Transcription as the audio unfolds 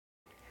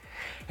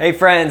Hey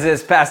friends,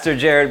 it's Pastor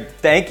Jared.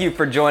 Thank you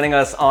for joining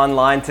us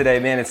online today,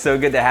 man. It's so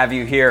good to have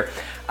you here.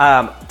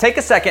 Take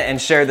a second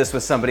and share this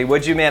with somebody,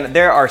 would you, man?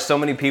 There are so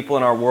many people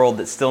in our world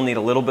that still need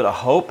a little bit of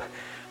hope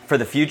for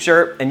the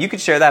future, and you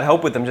could share that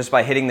hope with them just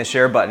by hitting the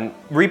share button.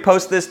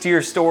 Repost this to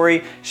your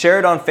story, share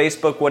it on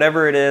Facebook,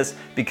 whatever it is,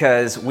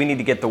 because we need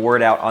to get the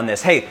word out on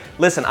this. Hey,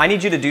 listen, I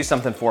need you to do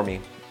something for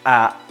me.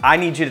 I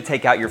need you to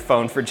take out your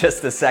phone for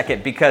just a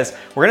second because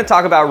we're going to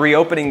talk about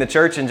reopening the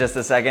church in just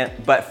a second.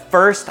 But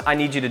first, I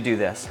need you to do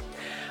this.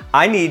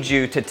 I need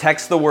you to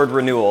text the word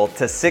renewal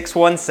to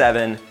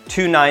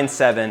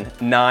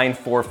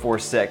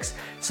 617-297-9446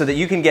 so that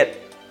you can get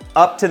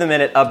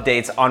up-to-the-minute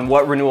updates on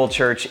what Renewal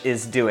Church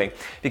is doing.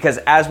 Because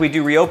as we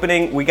do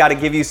reopening, we got to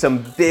give you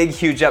some big,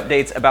 huge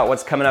updates about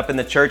what's coming up in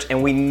the church,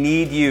 and we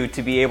need you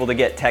to be able to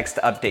get text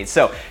updates.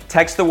 So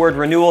text the word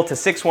renewal to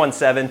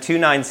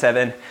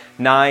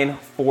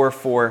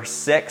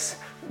 617-297-9446.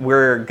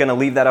 We're going to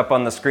leave that up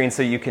on the screen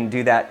so you can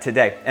do that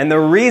today. And the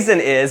reason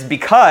is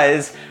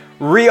because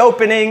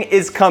reopening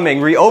is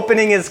coming.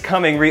 Reopening is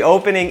coming.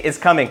 Reopening is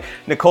coming.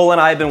 Nicole and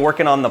I have been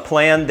working on the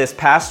plan this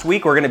past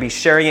week. We're going to be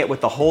sharing it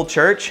with the whole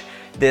church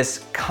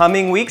this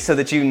coming week so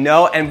that you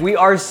know, and we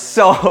are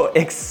so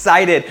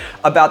excited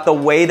about the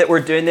way that we're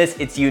doing this.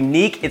 It's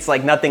unique. It's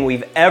like nothing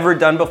we've ever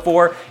done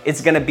before.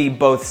 It's going to be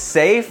both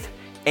safe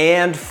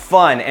and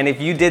fun. And if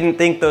you didn't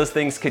think those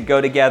things could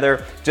go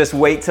together, just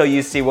wait till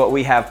you see what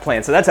we have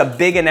planned. So that's a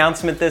big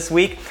announcement this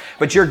week,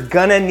 but you're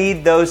gonna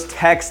need those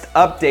text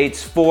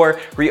updates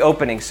for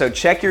reopening. So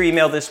check your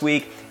email this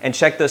week and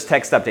check those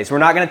text updates. We're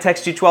not gonna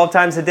text you 12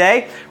 times a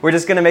day. We're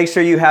just gonna make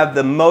sure you have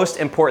the most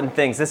important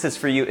things. This is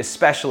for you,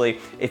 especially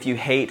if you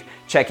hate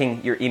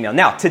checking your email.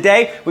 Now,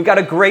 today, we've got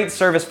a great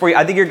service for you.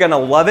 I think you're gonna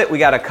love it. We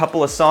got a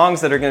couple of songs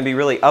that are gonna be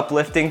really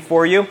uplifting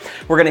for you.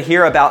 We're gonna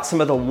hear about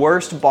some of the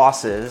worst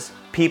bosses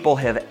people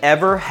have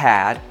ever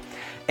had.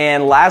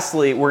 And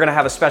lastly, we're gonna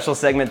have a special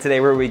segment today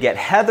where we get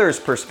Heather's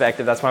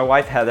perspective, that's my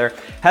wife Heather,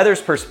 Heather's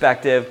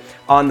perspective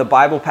on the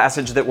Bible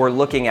passage that we're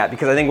looking at,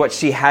 because I think what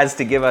she has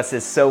to give us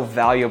is so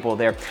valuable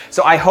there.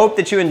 So I hope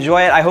that you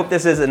enjoy it. I hope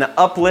this is an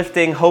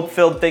uplifting,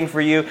 hope-filled thing for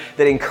you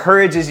that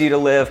encourages you to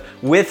live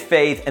with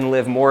faith and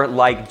live more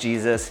like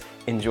Jesus.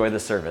 Enjoy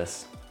the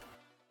service.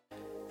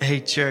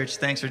 Hey church,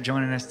 thanks for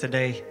joining us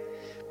today.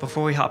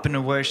 Before we hop into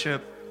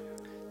worship,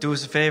 do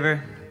us a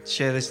favor,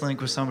 share this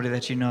link with somebody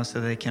that you know so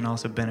they can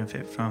also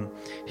benefit from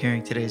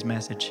hearing today's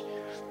message.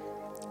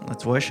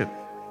 Let's worship.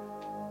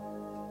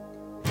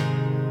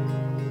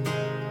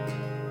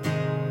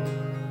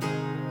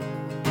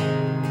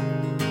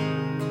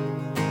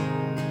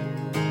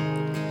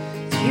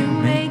 You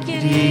make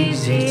it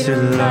easy to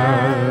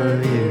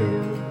love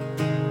you.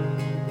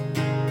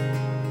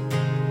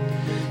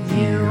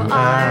 You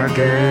are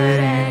good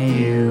and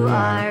you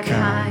are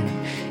kind.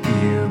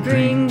 You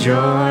bring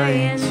joy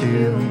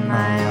into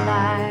my life.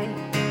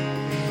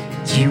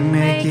 You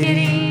make it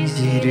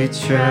easy to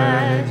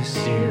trust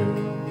you.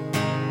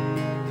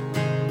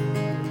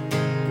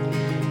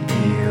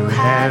 You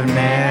have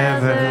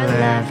never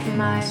left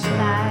my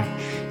side.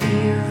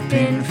 You've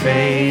been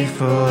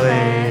faithful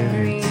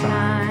every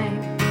time.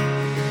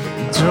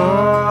 And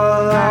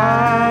all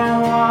I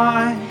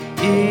want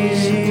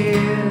is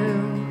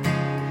you,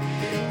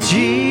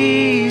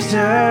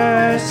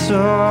 Jesus.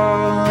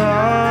 All I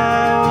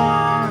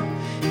want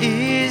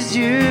is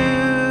you.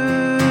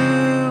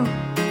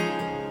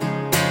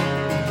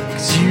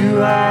 'Cause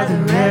you are the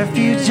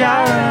refuge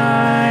I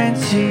run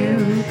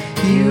to.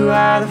 You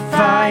are the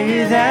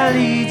fire that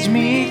leads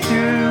me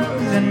through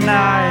the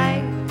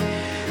night.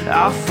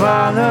 I'll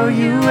follow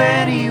you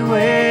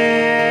anywhere.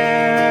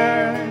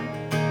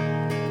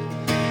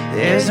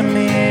 There's a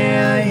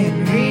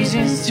million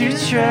reasons to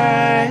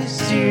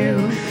trust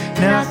you.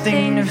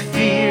 Nothing to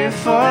fear,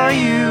 for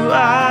you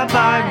are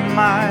by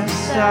my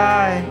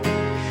side.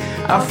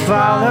 I'll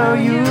follow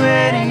you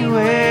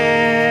anywhere.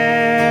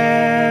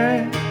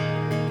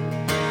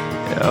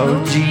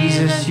 Oh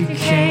Jesus, you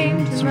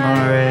came to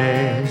my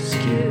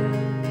rescue.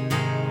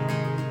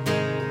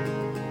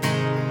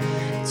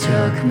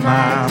 Took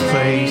my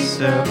place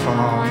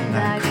upon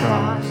that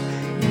cross.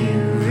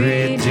 You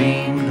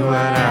redeemed what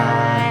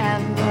I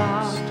had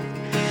lost.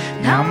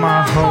 Now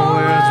my whole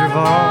world's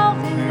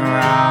revolving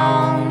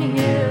around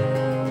you.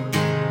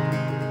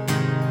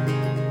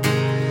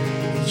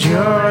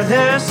 You're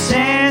the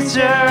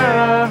center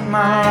of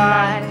my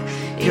life.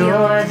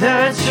 You're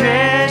the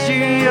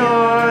treasure,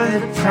 you're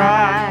the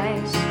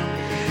prize.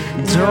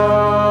 And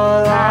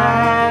all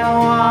I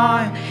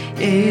want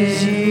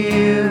is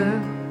you.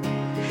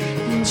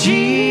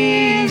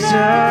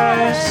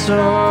 Jesus,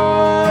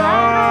 all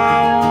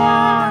I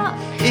want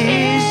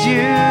is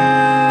you.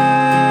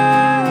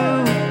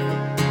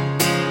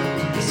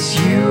 'Cause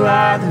you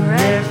are the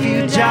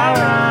refuge I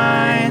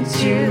run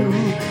to.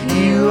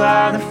 You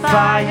are the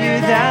fire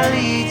that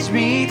leads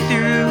me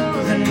through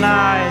the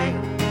night.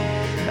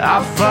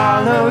 I'll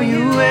follow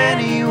you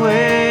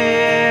anywhere.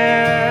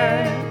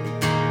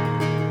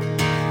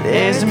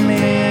 There's a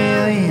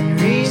million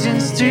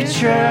reasons to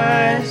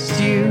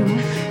trust you.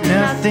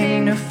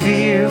 Nothing to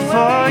fear,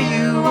 for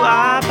you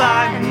are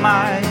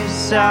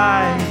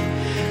side.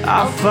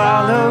 I'll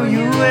follow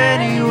you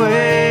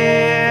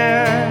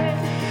anywhere.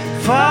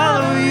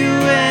 Follow you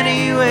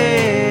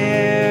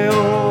anywhere.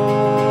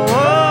 Oh,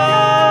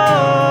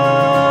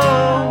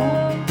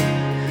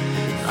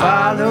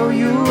 follow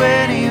you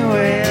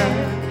anywhere.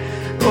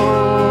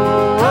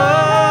 Oh,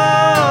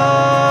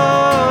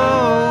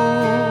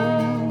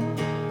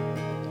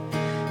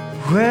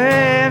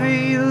 wherever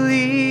you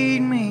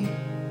lead me,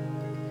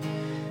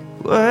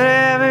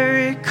 whatever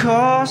it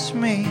costs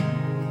me,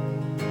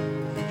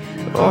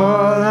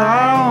 all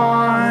I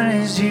want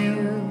is you.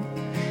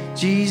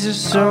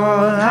 Jesus,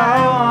 all I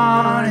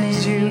want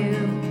is you.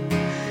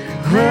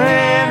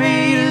 Wherever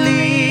you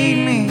lead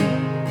me,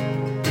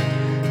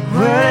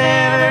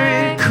 whatever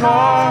it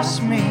costs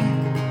me,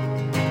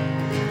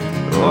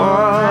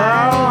 all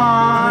I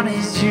want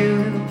is you.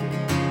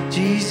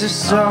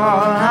 Jesus,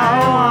 all I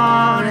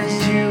want is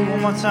you.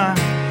 One more time.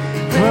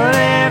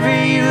 Wherever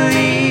you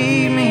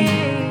lead me,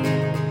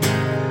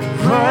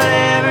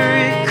 whatever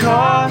it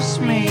costs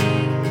me,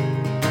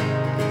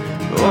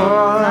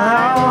 all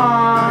I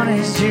want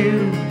is you.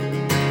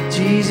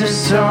 Jesus,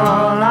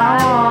 all I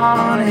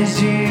want is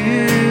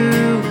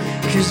you.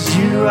 'Cause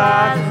you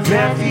are the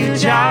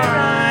refuge I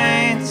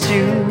run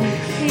to.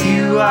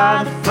 You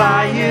are the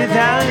fire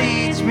that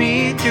leads me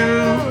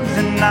through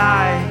the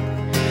night.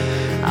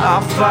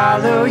 I'll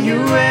follow you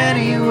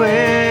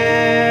anywhere.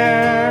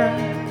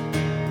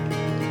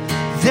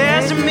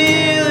 There's a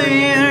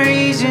million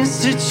reasons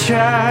to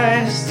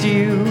trust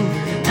you.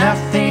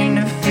 Nothing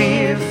to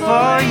fear,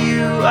 for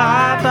you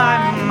are by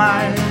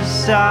my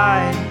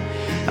side.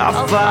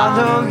 I'll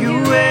follow you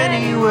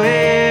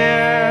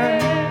anywhere.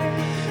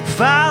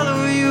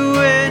 Follow you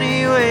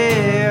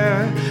anywhere.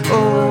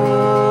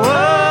 Oh,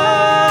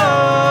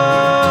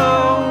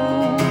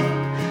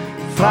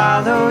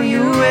 follow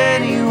you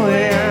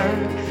anywhere.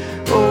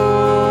 Oh,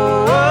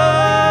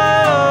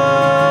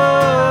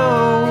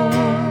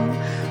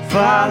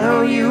 follow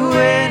you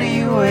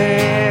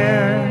anywhere.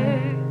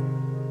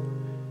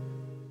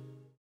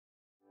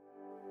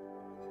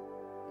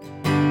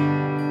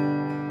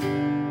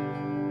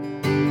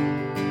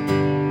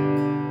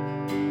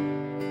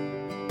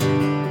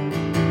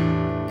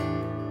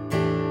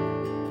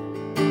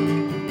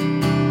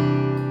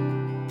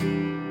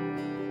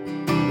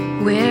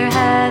 We're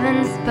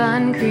heaven's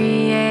spun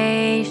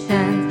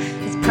creations,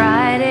 His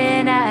pride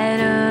and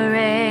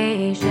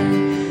adoration,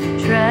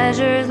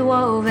 treasures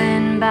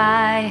woven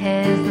by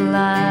His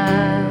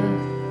love.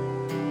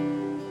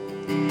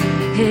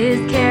 His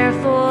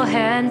careful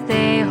hands,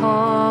 they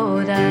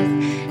hold us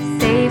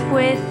safe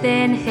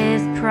within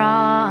His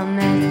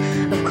promise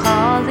of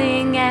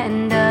calling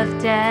and of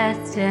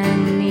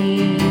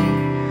destiny.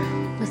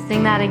 Let's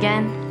sing that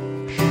again.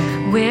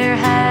 We're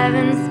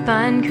heaven's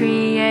spun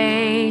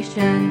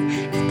creations,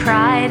 His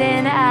pride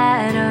and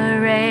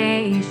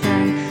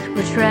adoration,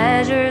 we're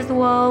treasures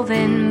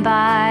woven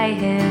by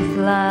His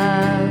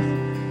love.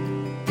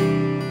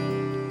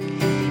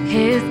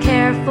 His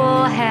careful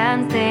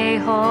hands, they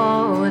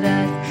hold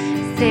us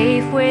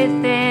safe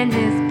within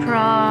His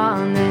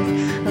promise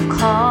of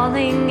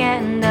calling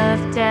and of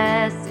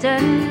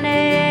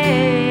destiny.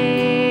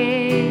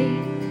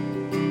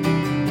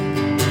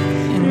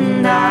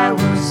 And I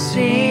will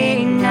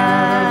sing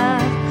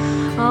of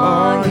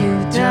all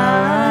you've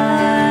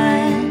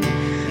done,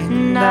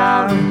 and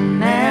I'll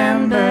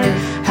remember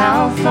how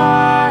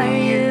far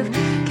you've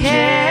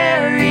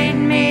carried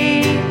me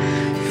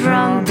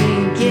from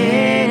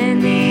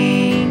beginning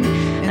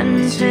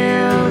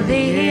until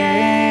the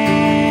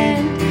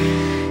end.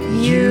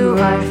 You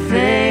are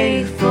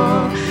faithful,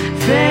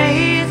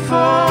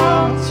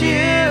 faithful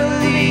till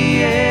the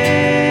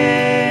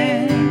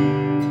end.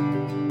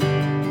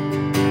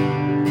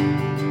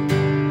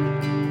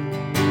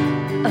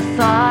 A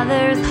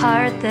father's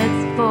heart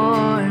that's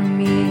for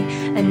me,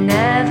 a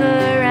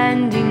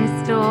never-ending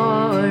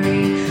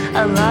story,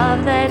 a love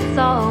that's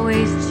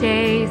always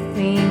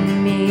chasing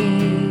me.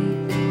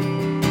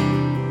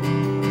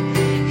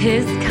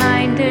 His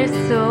kindness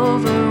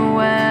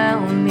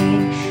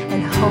overwhelming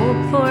and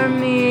hope for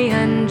me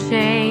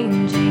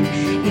unchanging.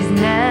 He's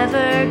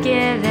never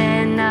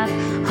given up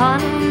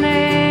on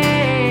me.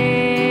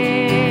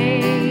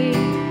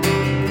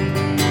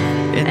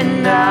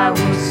 And I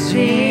will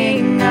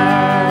sing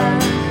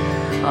of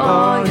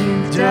all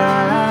you've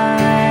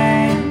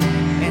done,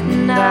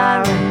 and I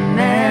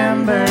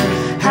remember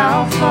how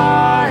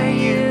far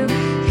you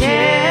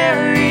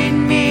carried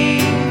me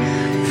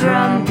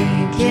from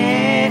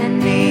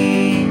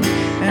beginning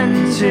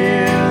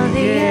until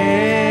the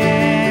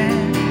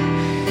end.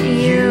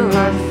 You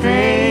are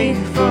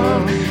faithful,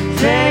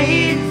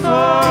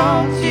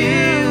 faithful to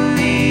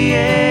the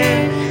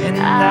end. And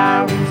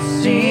I will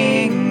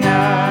sing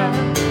of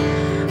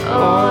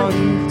all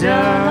you've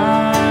done.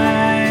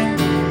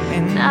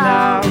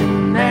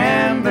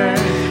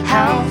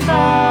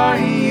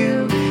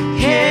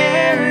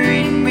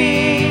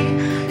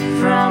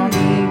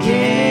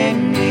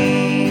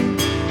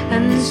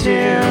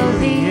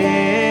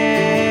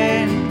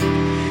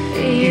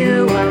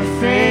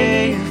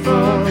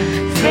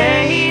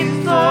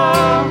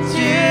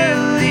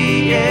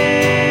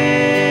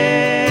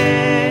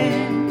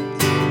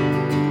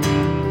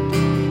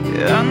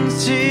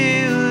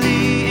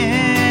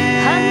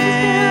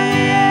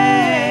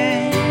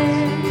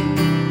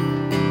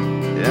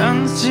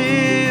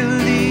 until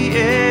the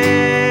end.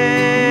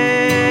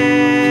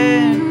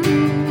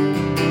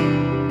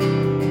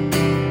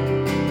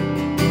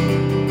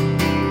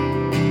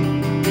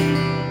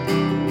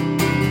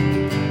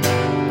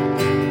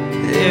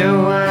 There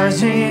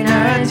wasn't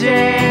a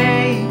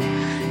day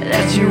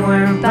that you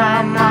weren't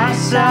by my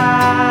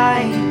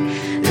side.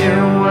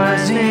 There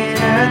wasn't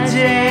a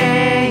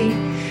day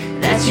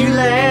that you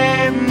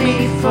let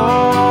me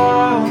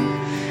fall.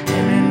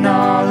 And in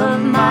all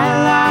of my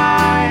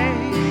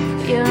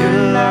life, your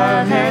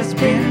love has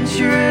been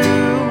true.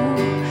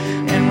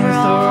 And with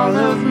all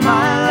of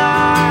my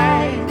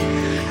life,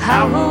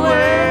 I will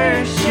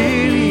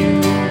worship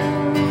you.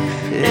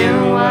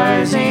 There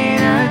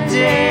wasn't a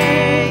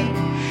day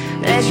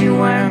that you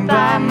weren't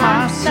by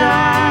my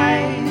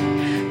side.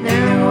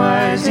 There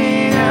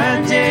wasn't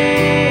a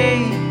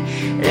day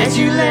that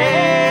you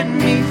let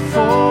me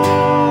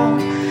fall.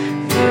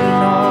 For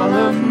all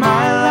of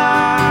my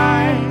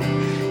life,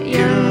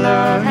 your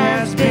love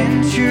has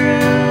been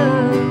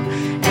true.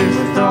 And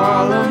with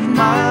all of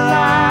my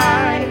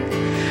life,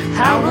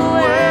 I will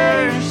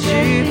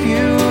worship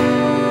you.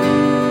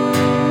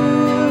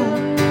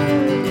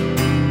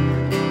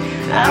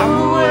 I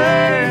will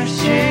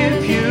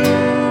worship you.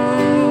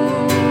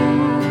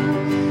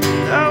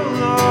 Oh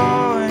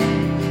Lord,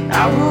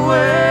 I will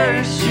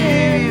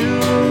worship you.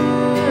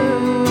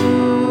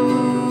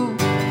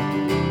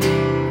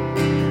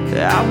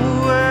 I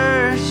will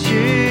worship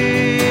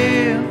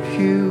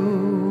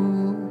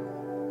you.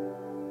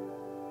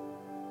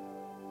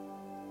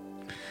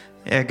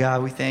 Yeah,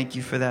 God, we thank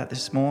you for that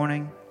this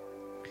morning.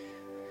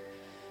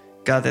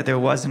 God, that there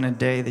wasn't a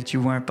day that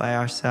you weren't by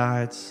our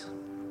sides.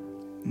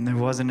 And there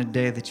wasn't a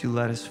day that you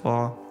let us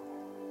fall.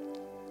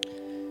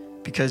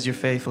 Because you're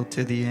faithful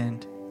to the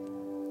end.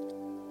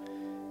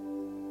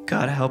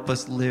 God, help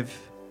us live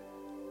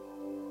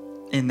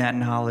in that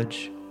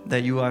knowledge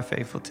that you are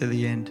faithful to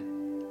the end.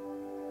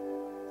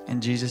 In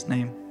Jesus'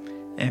 name,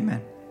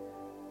 amen.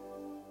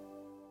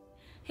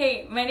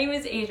 Hey, my name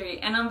is Adri,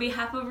 and on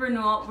behalf of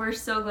Renewal, we're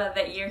so glad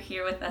that you're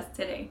here with us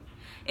today.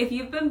 If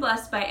you've been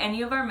blessed by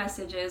any of our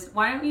messages,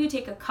 why don't you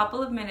take a couple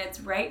of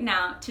minutes right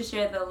now to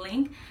share the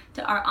link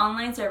to our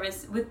online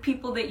service with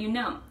people that you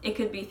know. It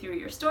could be through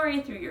your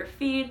story, through your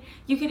feed.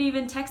 You could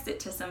even text it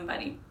to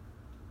somebody.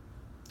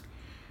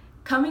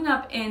 Coming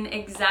up in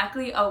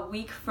exactly a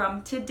week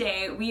from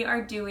today, we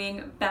are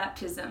doing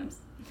baptisms.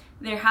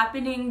 They're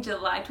happening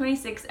July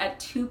 26th at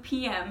 2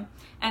 p.m.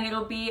 and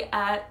it'll be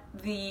at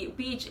the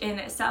beach in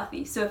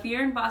Southie. So if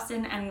you're in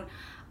Boston and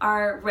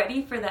are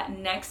ready for that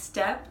next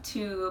step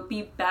to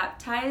be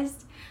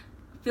baptized,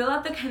 fill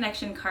out the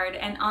connection card,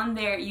 and on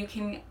there you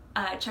can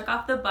check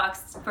off the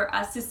box for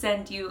us to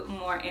send you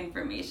more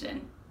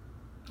information.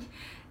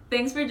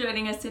 Thanks for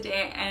joining us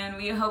today, and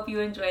we hope you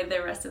enjoy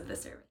the rest of the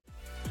service.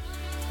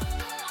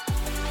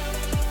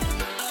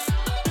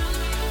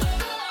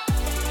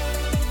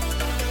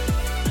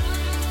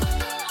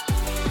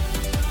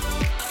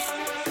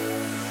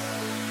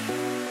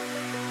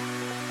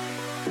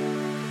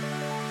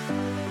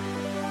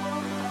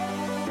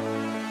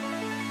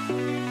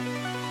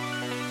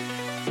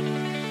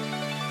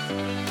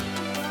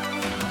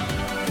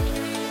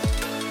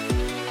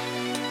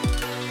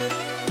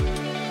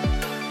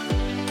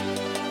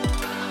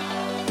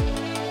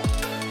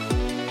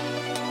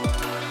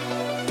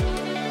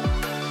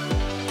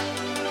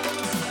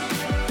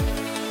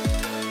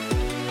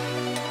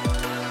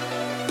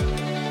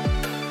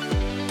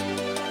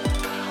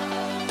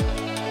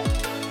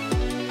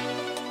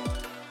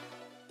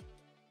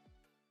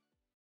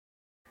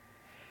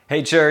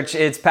 Hey church,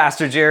 it's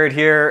Pastor Jared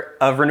here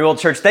of Renewal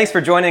Church. Thanks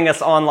for joining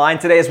us online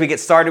today as we get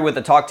started with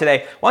the talk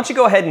today. Why don't you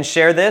go ahead and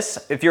share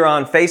this? If you're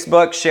on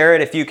Facebook, share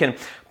it. If you can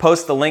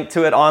post the link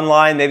to it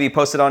online, maybe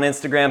post it on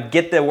Instagram.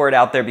 Get the word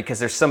out there because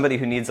there's somebody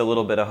who needs a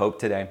little bit of hope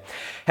today.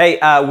 Hey,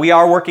 we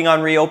are working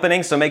on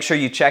reopening, so make sure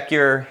you check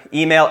your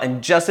email,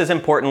 and just as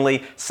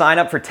importantly, sign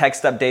up for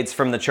text updates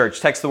from the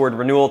church. Text the word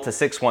renewal to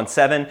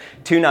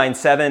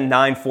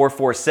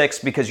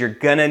 617-297-9446 because you're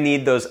gonna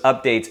need those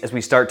updates as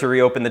we start to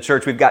reopen the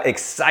church. We've got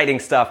exciting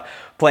stuff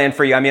planned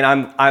for you. I mean,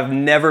 I've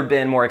never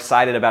been more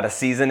excited about a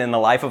season in the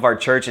life of our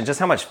church and just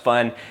how much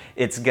fun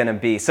it's gonna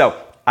be.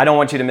 So I don't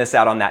want you to miss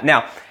out on that.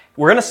 Now,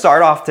 we're gonna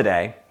start off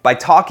today by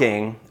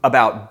talking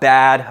about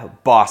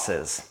bad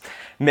bosses.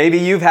 Maybe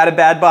you've had a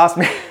bad boss.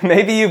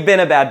 Maybe you've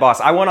been a bad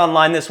boss. I went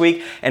online this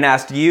week and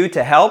asked you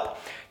to help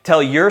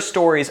tell your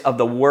stories of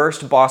the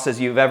worst bosses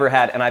you've ever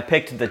had, and I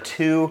picked the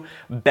two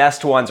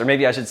best ones, or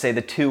maybe I should say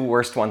the two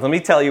worst ones. Let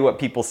me tell you what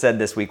people said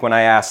this week when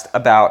I asked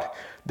about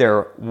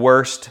their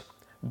worst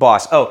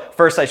boss. Oh,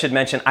 first I should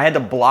mention I had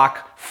to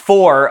block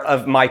 4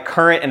 of my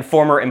current and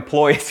former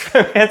employees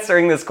from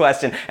answering this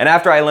question, and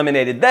after I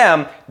eliminated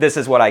them, this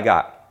is what I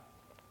got.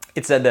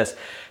 It said this: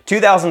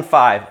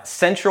 2005,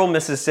 Central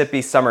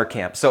Mississippi Summer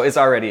Camp. So it's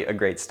already a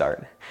great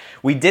start.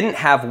 We didn't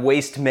have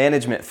waste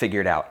management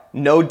figured out.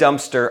 No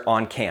dumpster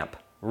on camp.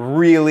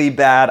 Really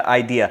bad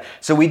idea.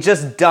 So we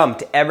just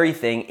dumped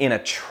everything in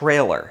a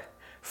trailer.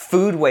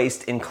 Food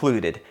waste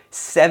included.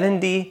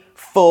 74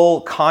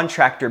 full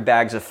contractor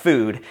bags of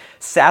food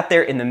sat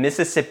there in the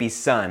Mississippi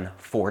sun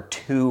for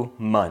 2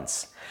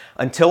 months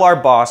until our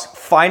boss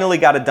finally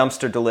got a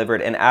dumpster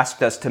delivered and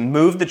asked us to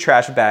move the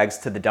trash bags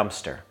to the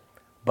dumpster.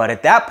 But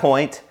at that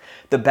point,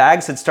 the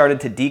bags had started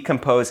to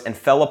decompose and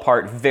fell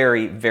apart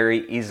very,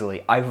 very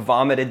easily. I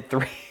vomited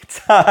 3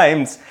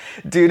 times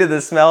due to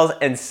the smells,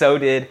 and so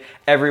did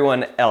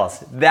everyone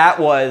else. That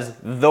was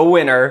the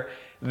winner.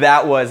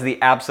 That was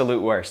the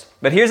absolute worst.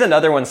 But here's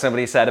another one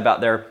somebody said about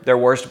their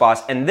worst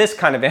boss, and this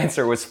kind of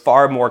answer was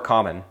far more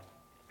common.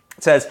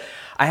 It says,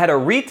 I had a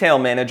retail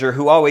manager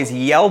who always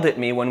yelled at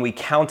me when we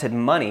counted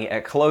money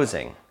at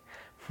closing.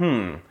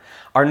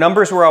 Our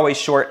numbers were always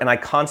short and I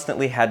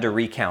constantly had to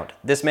recount.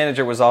 This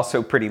manager was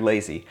also pretty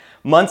lazy.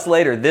 Months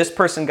later, this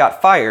person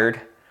got fired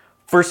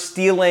for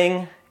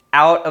stealing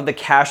out of the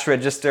cash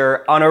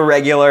register on a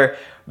regular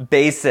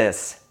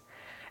basis.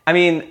 I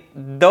mean,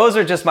 those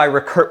are just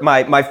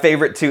my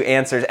favorite 2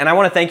 answers. And I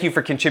want to thank you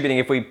for contributing.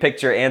 If we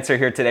picked your answer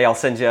here today, I'll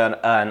send you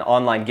an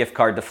online gift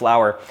card to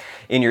Flower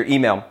in your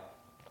email.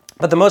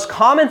 But the most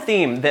common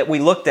theme that we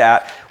looked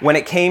at when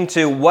it came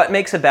to what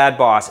makes a bad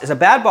boss is a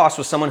bad boss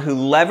was someone who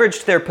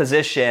leveraged their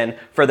position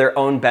for their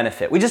own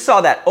benefit. We just saw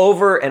that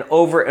over and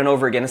over and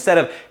over again. Instead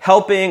of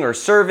helping or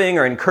serving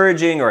or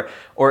encouraging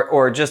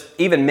or just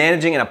even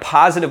managing in a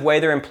positive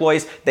way their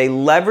employees, they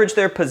leveraged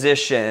their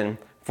position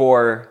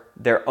for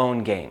their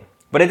own gain.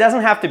 But it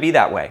doesn't have to be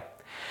that way.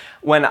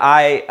 When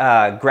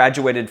I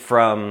graduated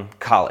from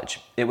college,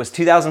 it was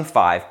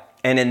 2005,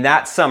 and in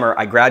that summer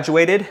I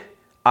graduated,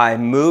 I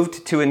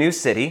moved to a new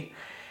city,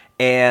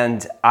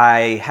 and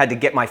I had to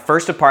get my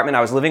first apartment.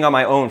 I was living on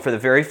my own for the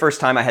very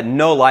first time. I had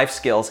no life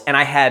skills, and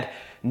I had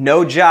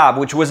no job,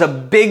 which was a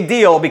big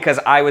deal because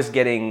I was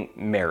getting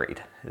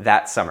married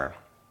that summer.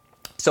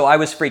 So I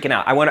was freaking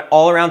out. I went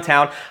all around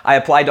town. I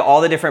applied to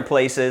all the different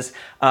places,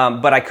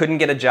 but I couldn't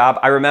get a job.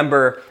 I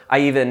remember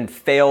I even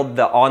failed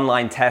the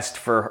online test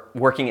for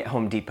working at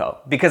Home Depot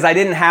because I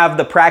didn't have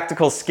the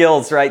practical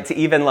skills, right, to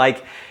even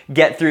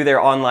get through their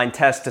online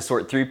test to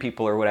sort through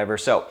people or whatever.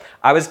 So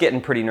I was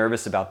getting pretty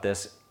nervous about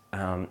this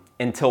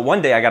until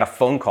one day I got a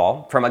phone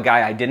call from a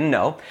guy I didn't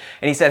know.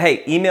 And he said,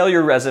 hey, email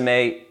your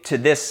resume to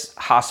this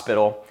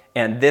hospital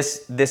and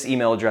this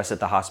email address at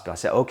the hospital. I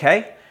said,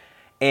 okay.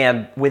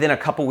 And within a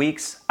couple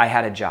weeks, I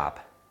had a job.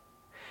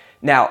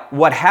 Now,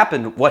 what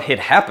had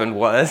happened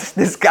was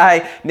this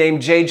guy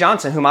named Jay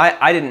Johnson, whom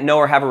I didn't know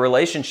or have a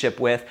relationship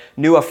with,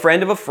 knew a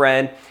friend of a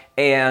friend.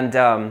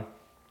 And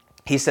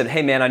he said,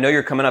 hey man, I know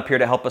you're coming up here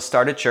to help us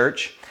start a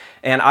church.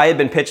 And I had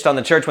been pitched on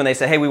the church when they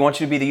said, hey, we want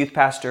you to be the youth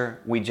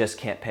pastor. We just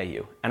can't pay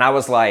you. And I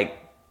was like,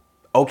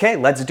 okay,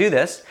 let's do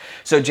this.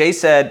 So Jay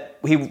said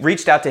he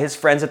reached out to his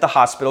friends at the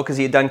hospital because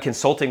he had done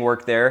consulting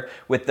work there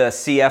with the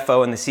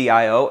CFO and the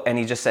CIO. And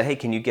he just said, hey,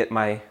 can you get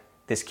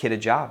this kid a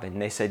job?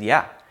 And they said,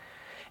 yeah.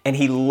 And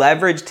he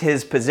leveraged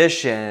his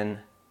position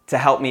to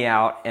help me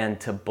out and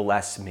to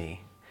bless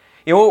me.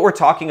 You know what we're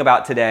talking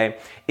about today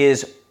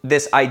is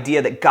this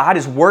idea that God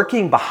is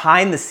working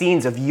behind the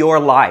scenes of your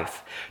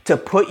life to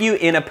put you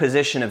in a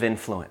position of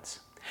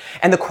influence.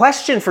 And the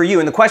question for you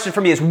and the question for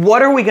me is,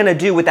 what are we going to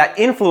do with that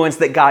influence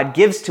that God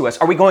gives to us?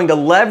 Are we going to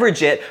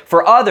leverage it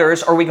for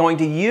others? Or are we going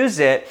to use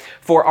it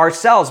for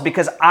ourselves?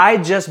 Because I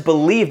just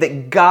believe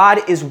that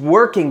God is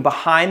working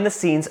behind the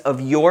scenes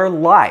of your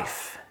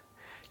life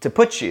to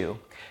put you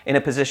in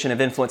a position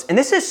of influence. And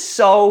this is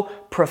so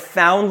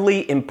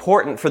profoundly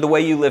important for the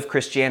way you live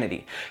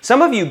Christianity.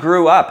 Some of you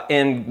grew up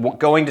in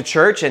going to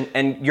church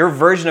and your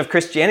version of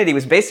Christianity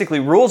was basically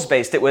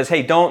rules-based. It was,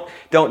 hey, don't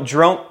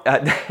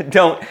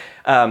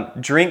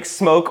drink,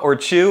 smoke, or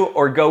chew,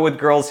 or go with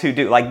girls who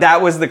do.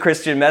 That was the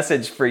Christian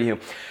message for you.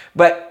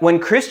 But when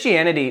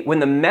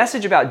the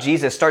message about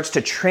Jesus starts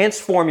to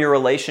transform your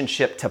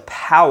relationship to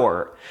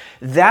power,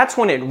 that's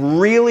when it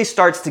really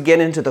starts to get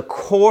into the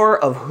core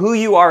of who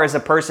you are as a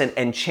person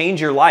and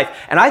change your life.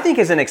 And I think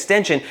as an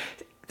extension,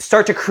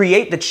 start to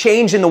create the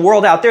change in the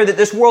world out there that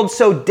this world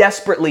so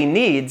desperately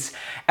needs.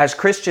 As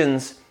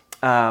Christians,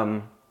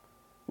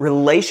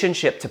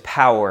 relationship to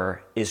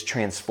power is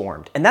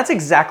transformed. And that's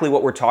exactly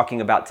what we're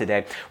talking about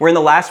today. We're in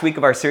the last week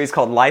of our series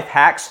called Life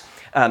Hacks.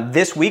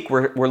 This week,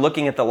 we're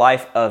looking at the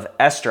life of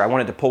Esther. I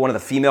wanted to pull one of the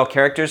female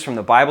characters from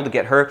the Bible to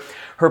get her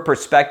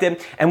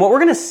perspective. And what we're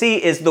going to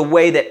see is the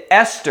way that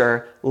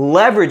Esther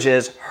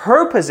leverages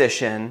her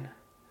position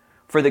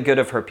for the good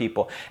of her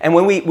people. And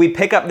when we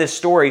pick up this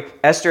story,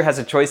 Esther has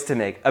a choice to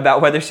make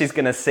about whether she's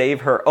going to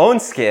save her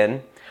own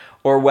skin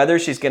or whether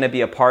she's going to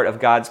be a part of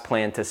God's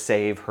plan to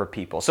save her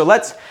people. So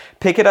let's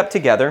pick it up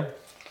together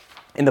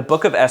in the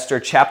book of Esther,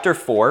 chapter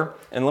 4.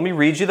 And let me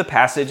read you the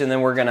passage, and then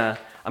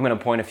I'm going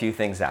to point a few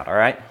things out, all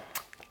right?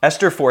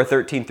 Esther 4,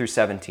 13 through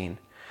 17.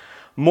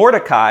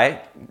 Mordecai,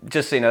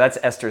 just so you know, that's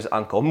Esther's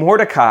uncle.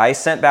 Mordecai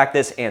sent back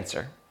this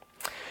answer.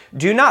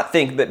 Do not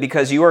think that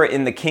because you are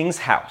in the king's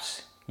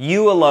house,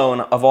 you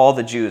alone of all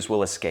the Jews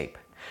will escape.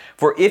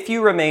 For if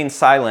you remain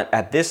silent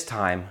at this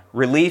time,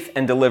 relief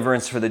and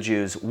deliverance for the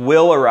Jews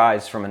will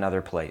arise from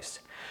another place.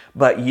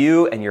 But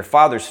you and your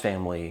father's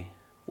family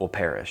will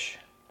perish.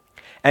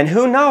 And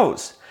who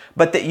knows?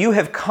 but that you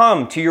have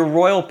come to your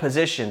royal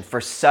position for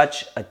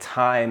such a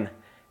time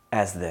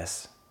as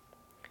this."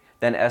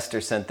 Then Esther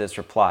sent this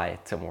reply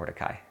to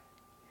Mordecai: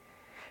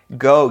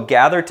 "Go,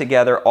 gather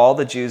together all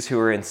the Jews who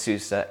are in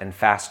Susa and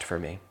fast for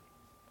me.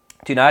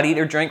 Do not eat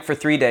or drink for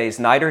 3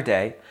 days, night or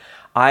day.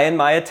 I and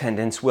my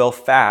attendants will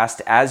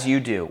fast as you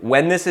do.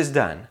 When this is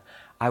done,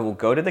 I will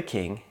go to the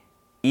king,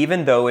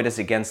 even though it is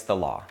against the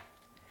law.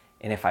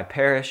 And if I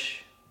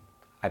perish,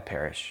 I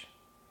perish."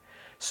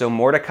 So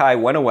Mordecai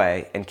went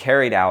away and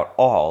carried out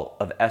all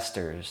of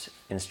Esther's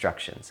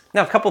instructions.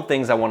 Now, a couple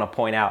things I want to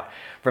point out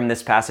from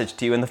this passage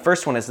to you. And the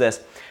first one is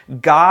this: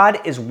 God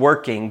is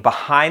working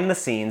behind the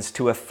scenes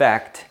to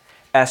affect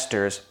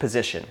Esther's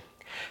position.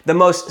 The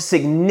most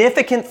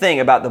significant thing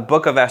about the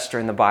book of Esther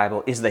in the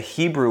Bible is the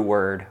Hebrew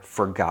word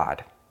for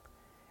God.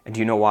 And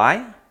do you know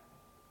why?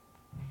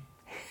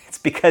 It's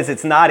because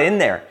it's not in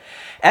there.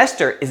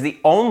 Esther is the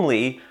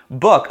only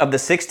book of the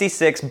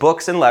 66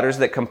 books and letters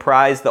that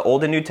comprise the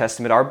Old and New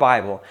Testament, our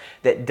Bible,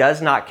 that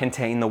does not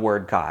contain the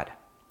word God.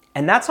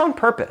 And that's on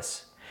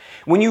purpose.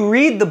 When you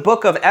read the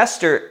book of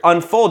Esther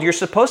unfold, you're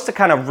supposed to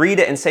kind of read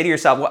it and say to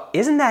yourself, well,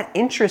 isn't that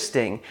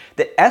interesting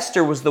that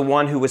Esther was the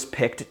one who was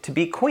picked to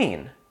be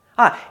queen?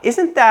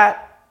 Isn't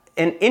that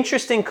an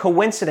interesting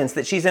coincidence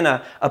that she's in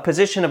a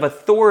position of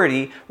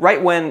authority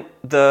right when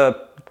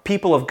the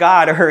people of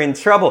God are in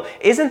trouble?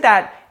 Isn't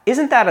that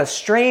a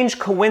strange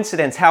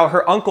coincidence how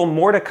her uncle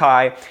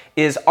Mordecai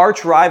is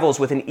arch rivals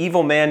with an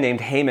evil man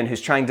named Haman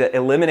who's trying to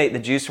eliminate the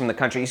Jews from the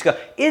country? You go,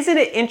 isn't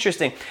it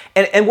interesting?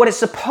 And what it's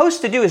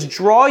supposed to do is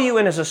draw you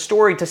in as a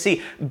story to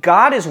see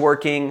God is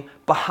working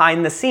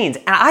behind the scenes.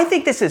 And I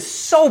think this is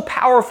so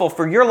powerful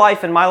for your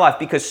life and my life,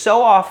 because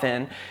so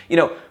often,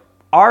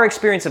 our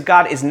experience of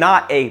God is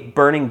not a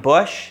burning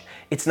bush.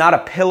 It's not a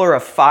pillar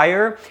of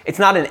fire. It's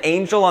not an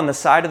angel on the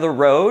side of the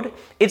road.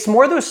 It's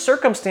more those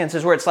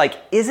circumstances where it's like,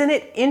 isn't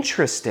it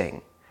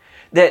interesting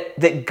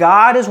that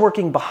God is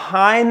working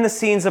behind the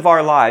scenes of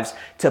our lives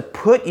to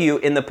put you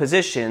in the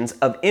positions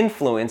of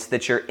influence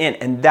that you're in?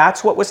 And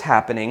that's what was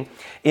happening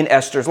in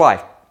Esther's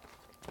life.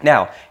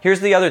 Now,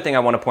 here's the other thing I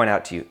want to point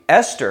out to you.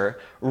 Esther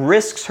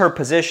risks her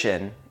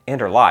position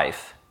and her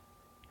life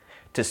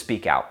to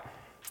speak out.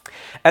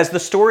 As the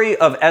story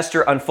of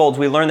Esther unfolds,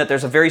 we learn that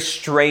there's a very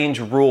strange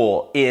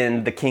rule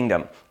in the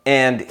kingdom.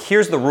 And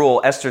here's the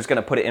rule. Esther's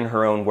going to put it in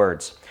her own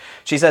words.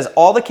 She says,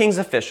 "All the king's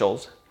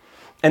officials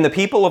and the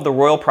people of the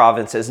royal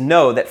provinces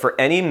know that for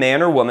any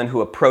man or woman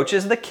who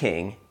approaches the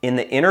king in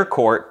the inner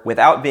court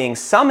without being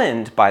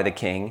summoned by the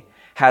king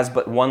has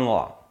but one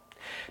law,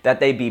 that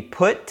they be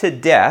put to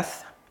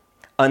death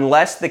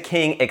unless the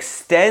king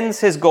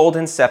extends his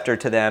golden scepter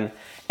to them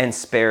and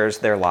spares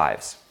their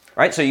lives."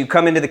 Right? So you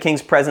come into the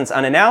king's presence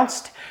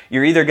unannounced,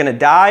 you're either going to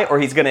die or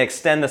he's going to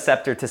extend the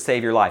scepter to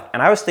save your life.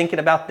 And I was thinking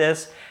about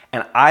this,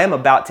 and I am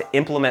about to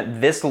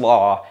implement this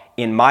law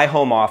in my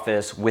home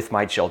office with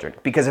my children.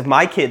 Because if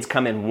my kids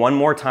come in one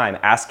more time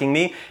asking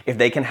me if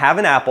they can have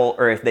an apple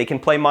or if they can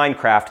play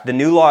Minecraft, the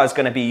new law is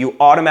going to be you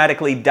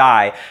automatically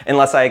die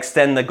unless I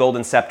extend the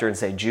golden scepter and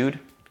say, "Jude,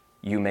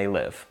 you may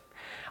live."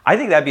 I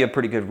think that'd be a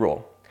pretty good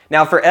rule.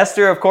 Now, for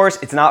Esther, of course,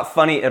 it's not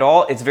funny at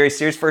all. It's very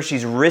serious for her.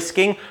 She's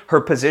risking her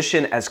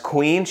position as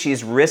queen.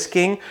 She's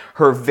risking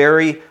her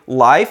very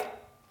life,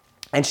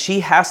 and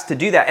she has to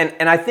do that.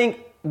 And I think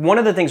one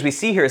of the things we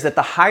see here is that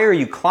the higher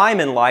you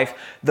climb in life,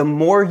 the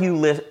more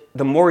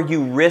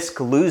you risk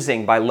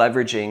losing by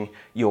leveraging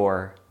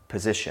your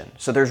position.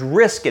 So there's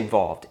risk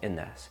involved in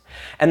this.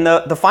 And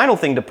the final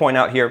thing to point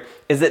out here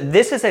is that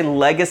this is a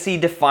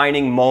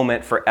legacy-defining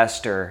moment for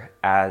Esther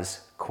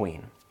as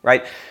queen,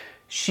 right?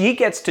 She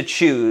gets to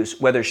choose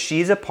whether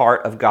she's a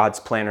part of God's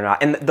plan or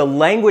not. And the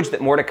language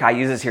that Mordecai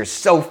uses here is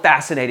so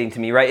fascinating to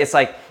me, right? It's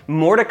like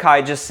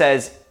Mordecai just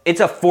says, it's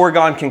a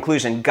foregone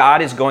conclusion.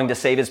 God is going to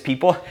save his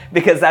people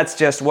because that's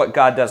just what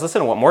God does.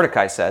 Listen to what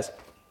Mordecai says.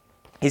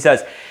 He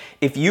says,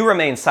 "If you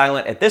remain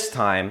silent at this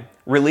time,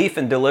 relief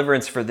and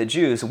deliverance for the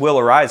Jews will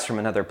arise from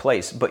another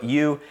place, but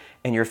you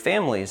and your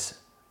families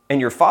and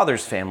your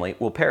father's family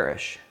will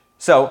perish."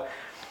 So,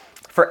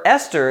 for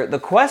Esther, the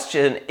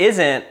question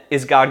isn't,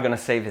 is God going to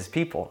save his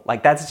people?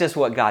 Like, that's just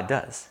what God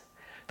does.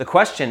 The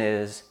question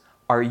is,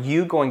 are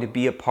you going to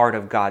be a part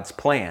of God's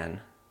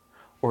plan,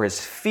 or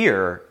is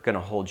fear going to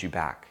hold you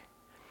back?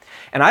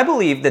 And I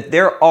believe that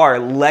there are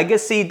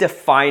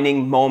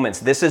legacy-defining moments.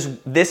 This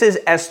is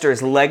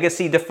Esther's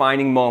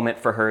legacy-defining moment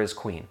for her as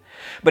queen.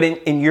 But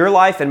in your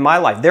life and my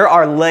life, there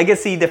are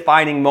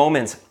legacy-defining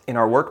moments in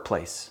our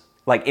workplace,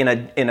 like in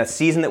a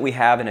season that we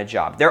have in a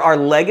job. There are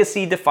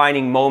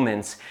legacy-defining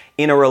moments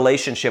in a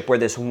relationship where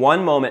this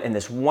one moment and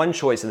this one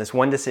choice and this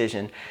one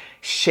decision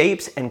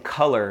shapes and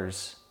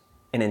colors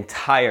an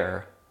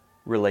entire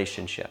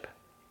relationship.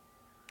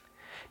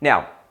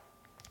 Now,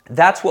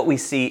 that's what we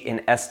see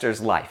in Esther's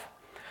life.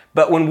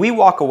 But when we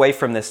walk away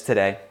from this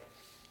today,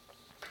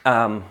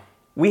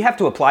 we have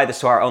to apply this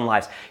to our own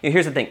lives.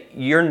 Here's the thing.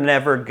 You're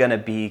never going to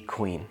be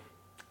queen.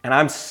 And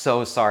I'm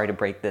so sorry to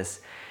break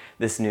this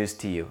news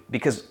to you,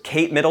 because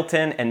Kate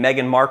Middleton and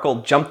Meghan Markle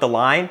jumped the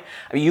line.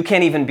 I mean, you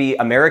can't even be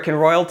American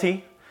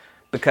royalty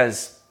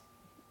because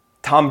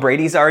Tom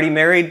Brady's already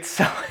married,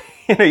 so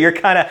you're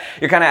kind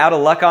of out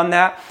of luck on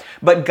that.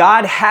 But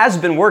God has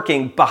been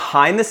working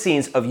behind the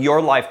scenes of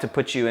your life to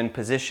put you in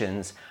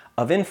positions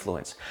of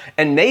influence.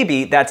 And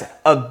maybe that's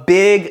a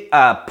big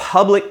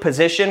public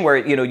position where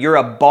you're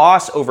a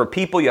boss over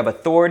people, you have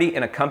authority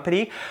in a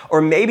company,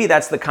 or maybe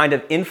that's the kind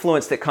of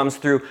influence that comes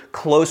through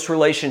close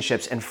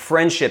relationships and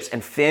friendships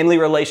and family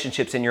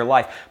relationships in your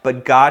life.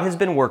 But God has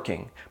been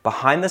working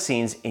behind the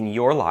scenes in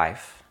your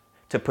life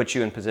to put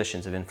you in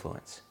positions of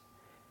influence.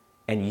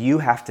 And you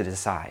have to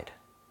decide,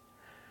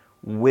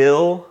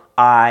 will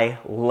I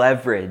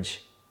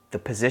leverage the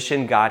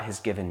position God has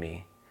given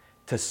me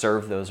to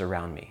serve those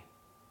around me?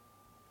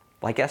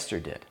 Like Esther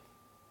did.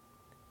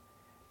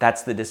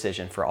 That's the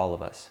decision for all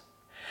of us.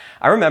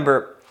 I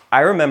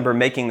remember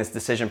making this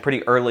decision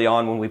pretty early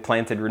on when we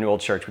planted Renewal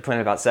Church. We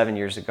planted about 7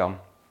 years ago.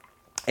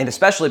 And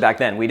especially back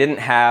then, we didn't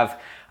have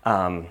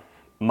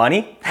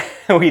money.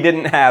 We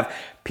didn't have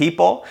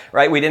people,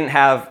 right? We didn't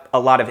have a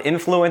lot of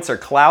influence or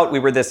clout. We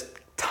were this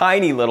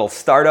tiny little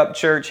startup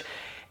church.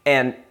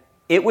 And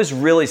it was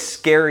really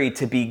scary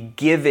to be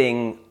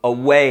giving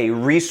away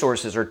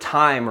resources or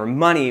time or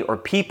money or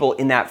people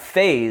in that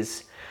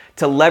phase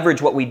to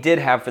leverage what we did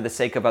have for the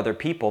sake of other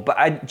people. But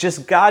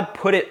God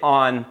put it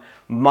on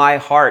my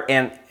heart,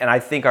 and I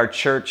think our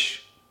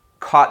church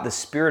caught the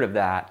spirit of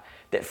that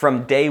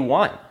from day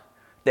one,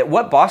 that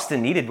what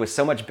Boston needed was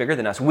so much bigger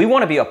than us. We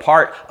want to be a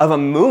part of a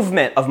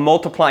movement of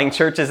multiplying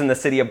churches in the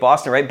city of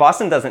Boston, right?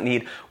 Boston doesn't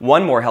need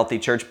one more healthy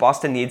church.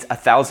 Boston needs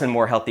 1,000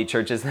 more healthy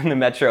churches in the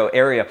metro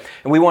area,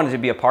 and we wanted to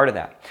be a part of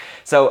that.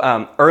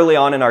 So early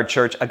on in our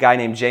church, a guy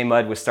named Jay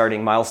Mudd was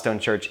starting Milestone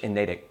Church in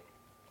Natick.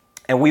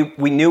 And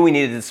we knew we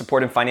needed to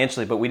support him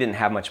financially, but we didn't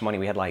have much money.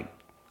 We had I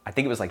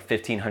think it was like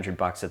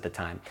 $1,500 at the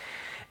time.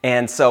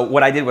 And so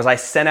what I did was I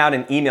sent out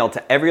an email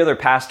to every other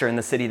pastor in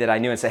the city that I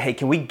knew and said, hey,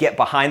 can we get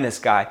behind this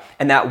guy?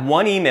 And that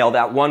one email,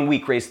 that 1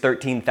 week raised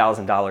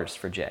 $13,000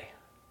 for Jay.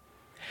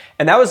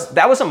 And that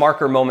was a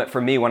marker moment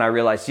for me when I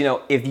realized,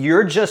 if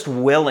you're just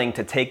willing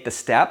to take the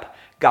step,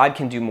 God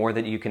can do more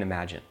than you can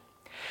imagine.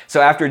 So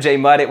after Jay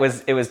Mudd, it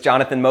was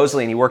Jonathan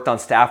Mosley, and he worked on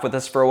staff with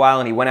us for a while,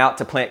 and he went out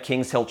to plant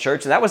Kings Hill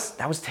Church, and that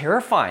was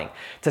terrifying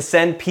to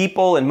send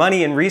people and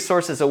money and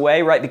resources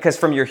away, right? Because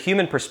from your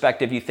human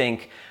perspective, you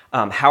think,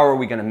 how are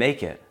we going to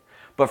make it?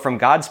 But from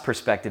God's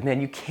perspective, man,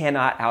 you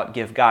cannot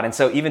outgive God. And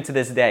so even to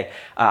this day,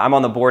 I'm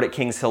on the board at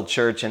Kings Hill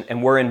Church,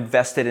 and we're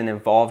invested and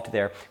involved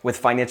there with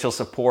financial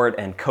support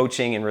and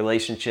coaching and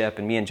relationship,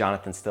 and me and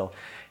Jonathan still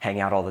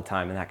hang out all the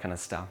time and that kind of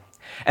stuff.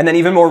 And then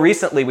even more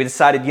recently, we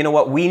decided,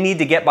 we need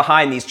to get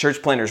behind these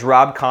church planters,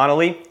 Rob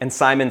Connolly and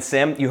Simon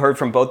Sim. You heard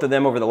from both of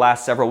them over the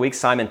last several weeks.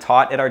 Simon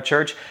taught at our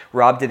church.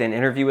 Rob did an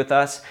interview with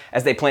us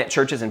as they plant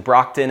churches in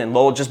Brockton and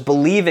Lowell, just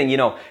believing,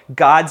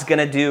 God's going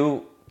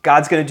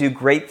to do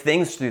great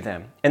things through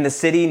them. And the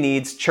city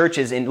needs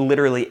churches in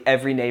literally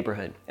every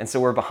neighborhood. And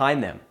so we're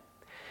behind them.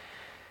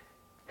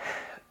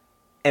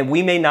 And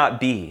we may not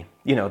be,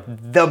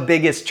 the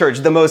biggest church,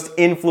 the most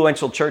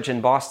influential church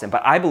in Boston,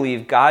 but I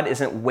believe God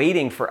isn't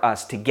waiting for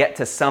us to get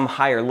to some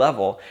higher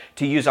level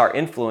to use our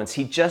influence.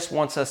 He just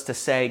wants us to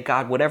say,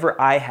 God, whatever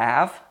I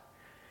have,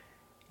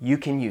 you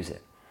can use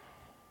it.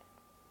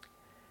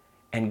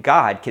 And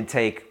God can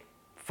take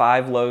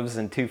 5 loaves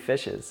and 2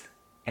 fishes,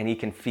 and he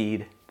can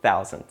feed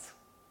thousands.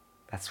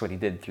 That's what he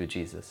did through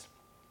Jesus.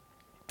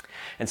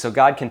 And so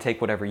God can take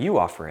whatever you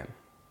offer him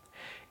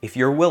if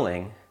you're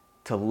willing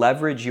to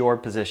leverage your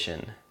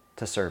position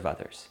to serve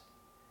others.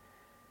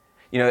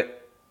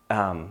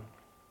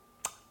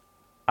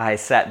 I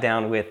sat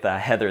down with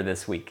Heather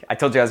this week. I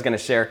told you I was going to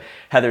share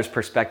Heather's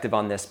perspective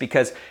on this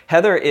because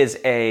Heather is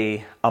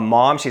a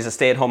mom. She's a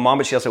stay-at-home mom,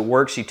 but she also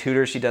works, she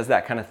tutors, she does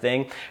that kind of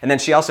thing. And then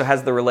she also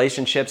has the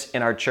relationships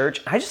in our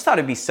church. I just thought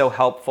it'd be so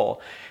helpful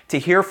to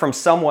hear from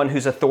someone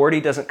whose authority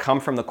doesn't come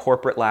from the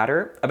corporate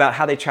ladder about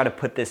how they try to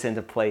put this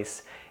into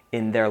place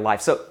in their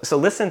life. So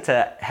listen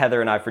to Heather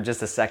and I for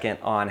just a second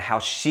on how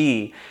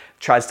she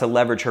tries to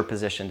leverage her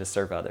position to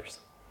serve others.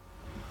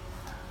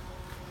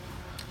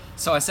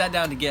 So I sat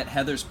down to get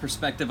Heather's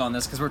perspective on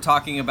this because we're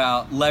talking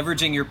about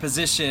leveraging your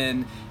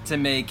position to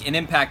make an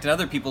impact in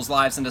other people's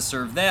lives and to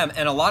serve them.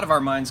 And a lot of our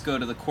minds go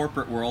to the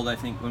corporate world, I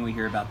think, when we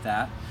hear about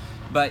that.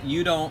 But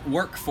you don't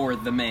work for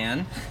the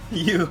man.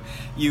 You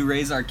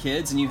raise our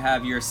kids and you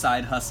have your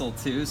side hustle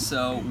too.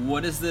 So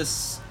what does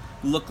this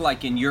look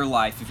like in your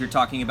life if you're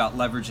talking about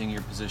leveraging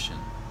your position?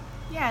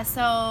 Yeah,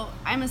 so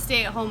I'm a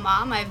stay-at-home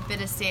mom. I've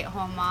been a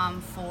stay-at-home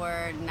mom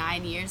for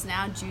 9 years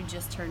now. Jude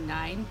just turned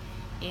 9.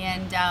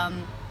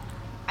 And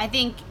I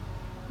think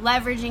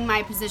leveraging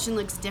my position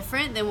looks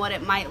different than what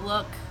it might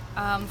look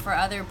for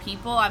other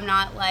people. I'm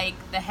not like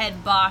the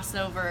head boss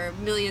over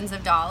millions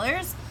of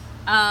dollars.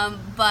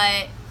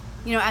 But,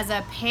 as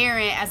a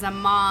parent, as a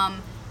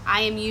mom,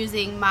 I am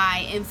using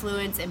my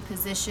influence and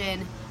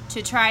position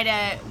to try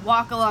to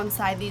walk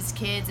alongside these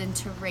kids and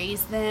to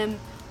raise them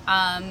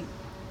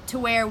to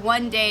where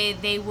one day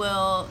they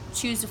will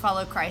choose to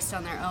follow Christ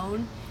on their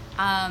own.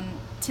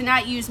 To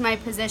not use my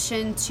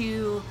position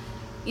to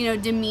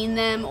demean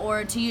them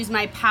or to use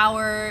my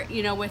power,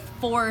 with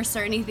force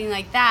or anything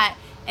like that.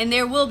 And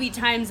there will be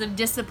times of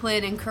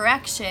discipline and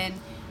correction,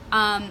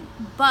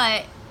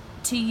 but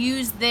to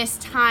use this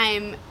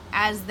time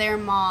as their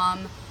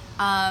mom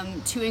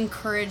to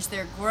encourage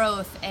their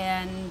growth.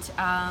 And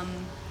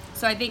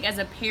so I think as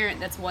a parent,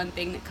 that's one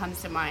thing that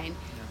comes to mind.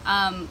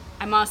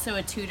 I'm also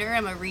a tutor.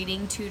 I'm a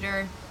reading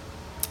tutor.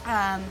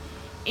 And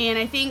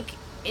I think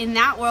in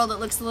that world, it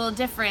looks a little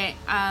different.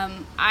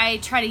 I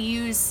try to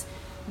use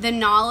the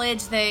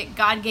knowledge that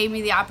God gave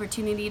me the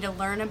opportunity to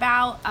learn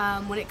about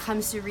when it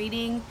comes to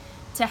reading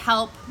to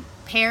help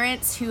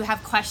parents who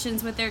have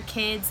questions with their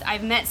kids.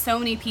 I've met so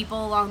many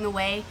people along the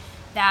way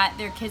that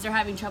their kids are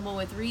having trouble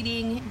with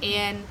reading,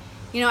 and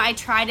I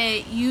try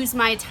to use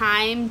my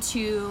time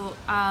to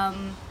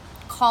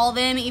call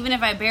them, even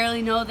if I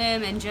barely know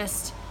them, and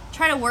just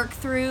try to work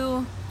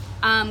through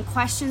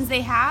questions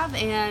they have.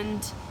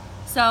 And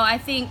so I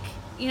think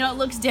it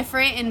looks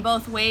different in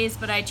both ways,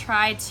 but I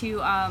try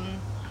to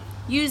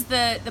use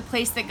the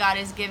place that God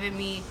has given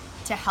me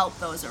to help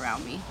those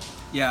around me.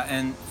 Yeah,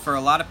 and for a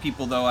lot of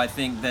people, though, I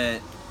think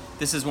that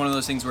this is one of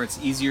those things where it's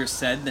easier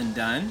said than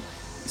done.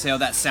 You say, oh,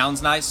 that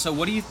sounds nice. So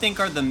what do you think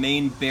are the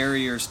main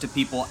barriers to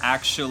people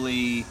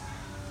actually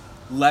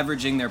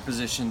leveraging their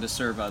position to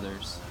serve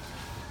others?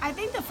 I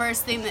think the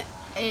first thing that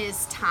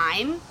is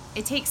time.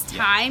 It takes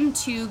time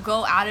to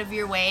go out of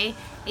your way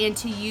and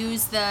to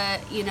use the,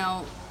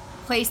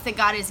 place that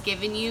God has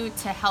given you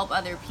to help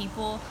other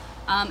people.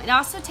 It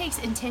also takes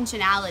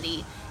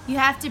intentionality. You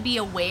have to be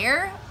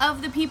aware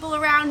of the people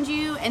around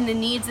you and the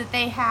needs that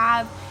they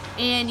have,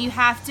 and you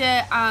have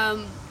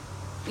to,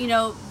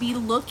 be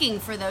looking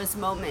for those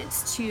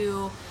moments,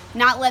 to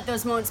not let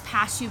those moments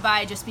pass you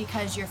by just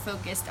because you're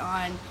focused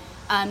on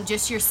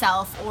just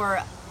yourself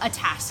or a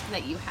task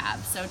that you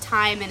have. So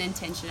time and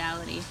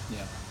intentionality.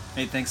 Yeah.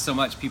 Hey, thanks so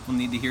much. People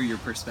need to hear your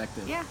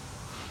perspective. Yeah.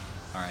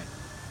 All right.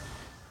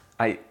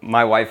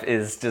 My wife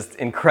is just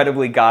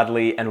incredibly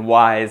godly and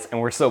wise,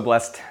 and we're so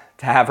blessed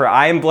to have her.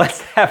 I am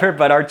blessed to have her,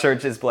 but our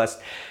church is blessed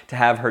to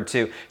have her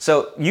too.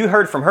 So you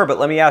heard from her, but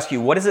let me ask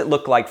you, what does it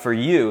look like for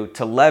you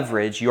to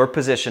leverage your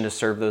position to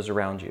serve those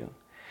around you?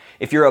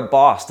 If you're a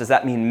boss, does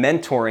that mean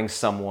mentoring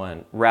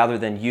someone rather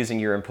than using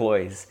your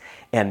employees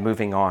and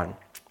moving on?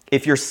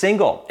 If you're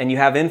single and you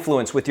have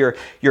influence with your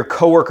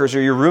coworkers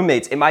or your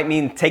roommates, it might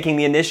mean taking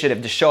the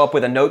initiative to show up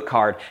with a note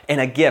card and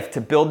a gift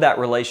to build that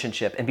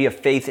relationship and be a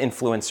faith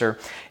influencer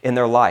in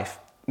their life.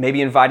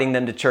 Maybe inviting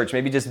them to church,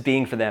 maybe just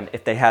being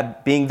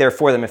there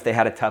for them if they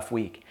had a tough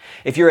week.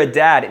 If you're a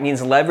dad, it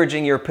means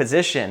leveraging your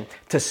position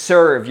to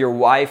serve your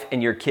wife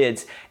and your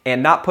kids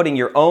and not putting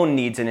your own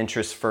needs and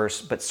interests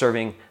first, but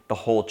serving the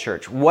whole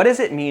church. What does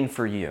it mean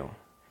for you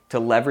to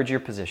leverage your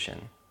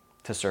position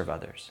to serve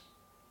others?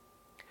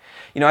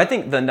 I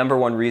think the number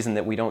one reason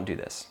that we don't do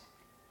this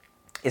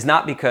is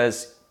not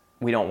because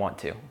we don't want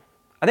to.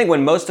 I think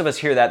when most of us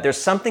hear that, there's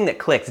something that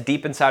clicks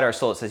deep inside our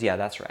soul that says, yeah,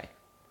 that's right.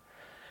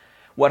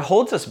 What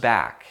holds us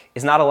back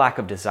is not a lack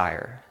of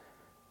desire.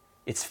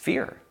 It's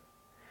fear.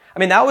 I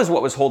mean, that was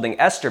what was holding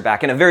Esther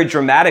back in a very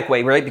dramatic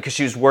way, right? Because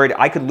she was worried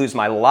I could lose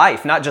my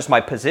life, not just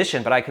my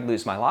position, but I could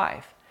lose my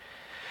life.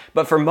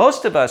 But for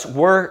most of us,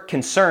 we're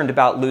concerned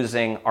about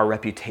losing our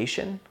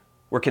reputation.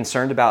 We're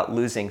concerned about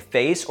losing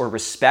face or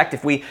respect.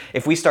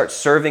 If we start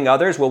serving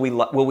others, will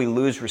we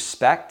lose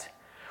respect?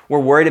 We're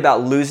worried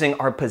about losing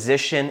our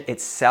position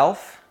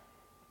itself.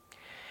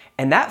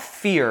 And that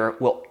fear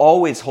will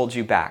always hold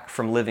you back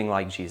from living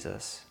like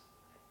Jesus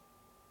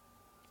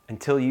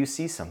until you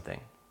see something.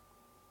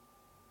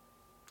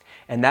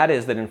 And that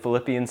is that in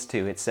Philippians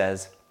 2, it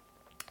says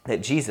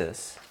that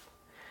Jesus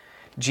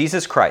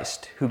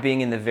Christ, who being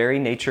in the very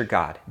nature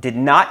God, did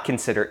not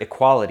consider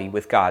equality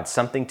with God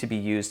something to be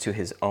used to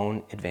his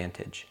own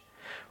advantage.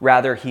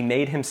 Rather, he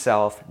made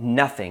himself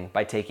nothing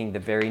by taking the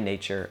very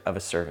nature of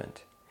a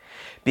servant.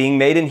 Being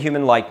made in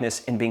human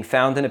likeness and being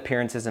found in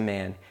appearance as a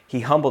man, he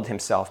humbled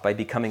himself by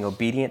becoming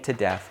obedient to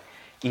death,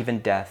 even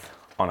death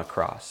on a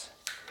cross.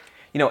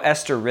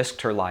 Esther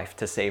risked her life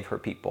to save her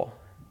people,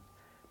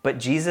 but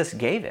Jesus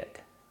gave it.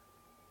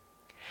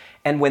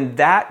 And when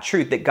that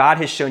truth that God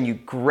has shown you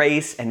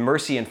grace and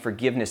mercy and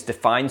forgiveness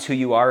defines who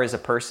you are as a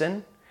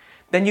person,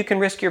 then you can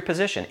risk your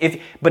position.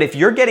 But if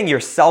you're getting your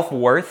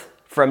self-worth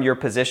from your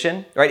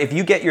position, right? If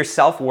you get your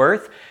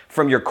self-worth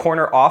from your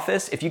corner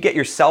office, if you get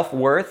your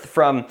self-worth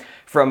from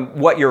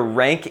what your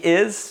rank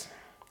is,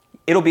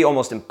 it'll be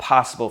almost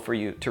impossible for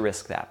you to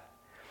risk that.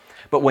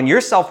 But when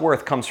your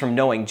self-worth comes from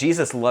knowing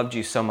Jesus loved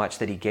you so much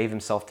that he gave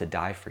himself to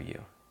die for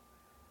you,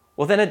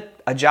 well, then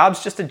a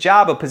job's just a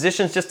job, a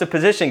position's just a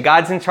position.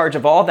 God's in charge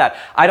of all that.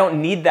 I don't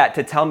need that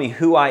to tell me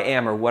who I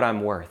am or what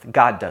I'm worth.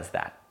 God does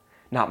that,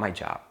 not my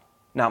job,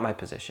 not my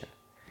position.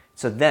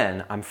 So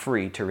then I'm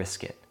free to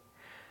risk it.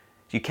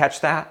 Do you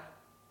catch that?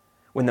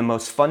 When the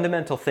most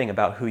fundamental thing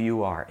about who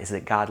you are is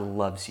that God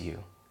loves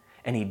you,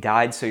 and he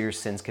died so your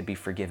sins could be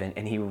forgiven,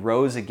 and he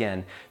rose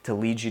again to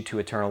lead you to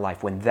eternal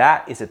life. When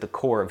that is at the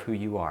core of who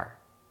you are,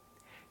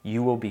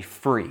 you will be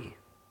free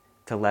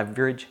to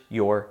leverage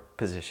your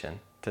position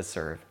to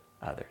serve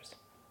others.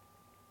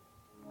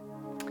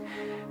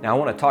 Now, I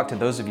want to talk to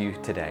those of you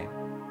today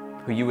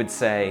who you would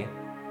say,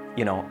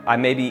 you know, I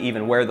maybe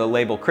even wear the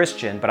label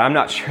Christian, but I'm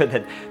not sure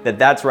that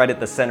that's right at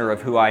the center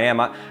of who I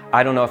am.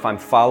 I don't know if I'm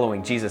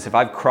following Jesus, if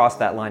I've crossed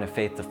that line of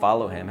faith to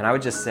follow him. And I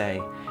would just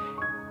say,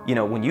 you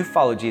know, when you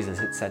follow Jesus,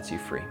 it sets you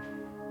free.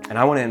 And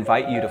I want to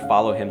invite you to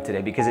follow him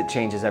today because it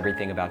changes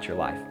everything about your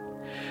life.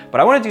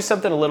 But I want to do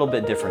something a little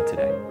bit different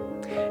today.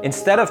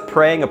 Instead of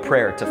praying a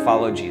prayer to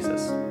follow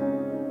Jesus,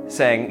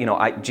 saying, you know,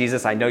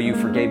 Jesus, I know you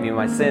forgave me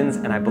my sins,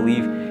 and I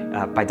believe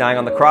by dying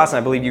on the cross, and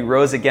I believe you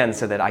rose again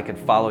so that I could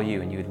follow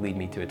you and you would lead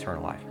me to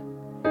eternal life.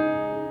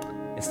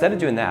 Instead of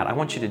doing that, I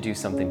want you to do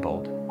something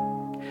bold.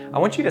 I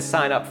want you to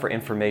sign up for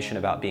information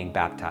about being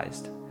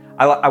baptized.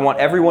 I want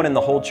everyone in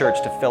the whole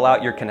church to fill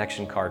out your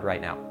connection card right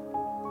now.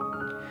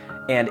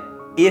 And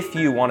if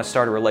you want to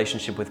start a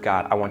relationship with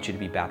God, I want you to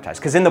be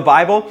baptized. Because in the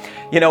Bible,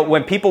 you know,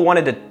 when people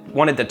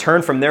wanted to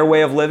turn from their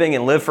way of living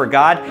and live for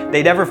God,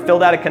 they never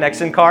filled out a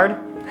connection card.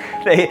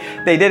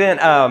 They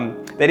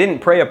didn't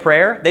pray a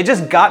prayer. They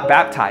just got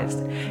baptized.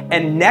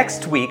 And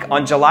next week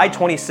on July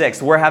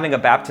 26th, we're having a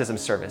baptism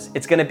service.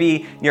 It's going to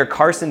be near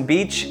Carson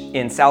Beach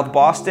in South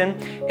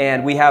Boston,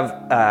 and we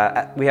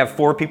have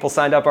 4 people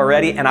signed up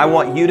already, and I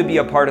want you to be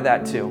a part of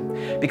that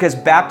too. Because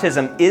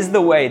baptism is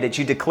the way that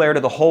you declare to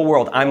the whole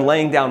world, I'm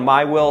laying down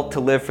my will to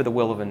live for the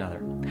will of another.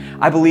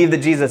 I believe that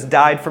Jesus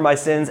died for my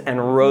sins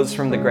and rose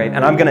from the grave,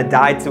 and I'm going to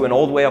die to an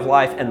old way of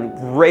life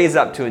and raise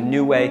up to a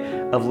new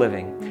way of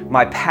living.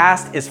 My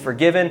past is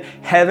forgiven,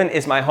 heaven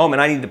is my home,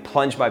 and I need to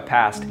plunge my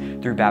past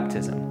through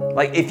baptism.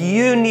 Like, if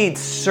you need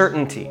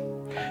certainty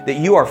that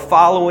you are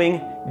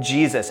following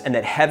Jesus and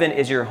that heaven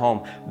is your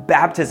home,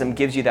 baptism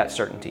gives you that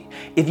certainty.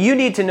 If you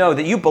need to know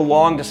that you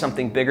belong to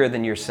something bigger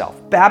than yourself,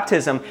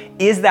 baptism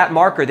is that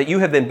marker that you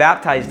have been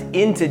baptized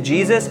into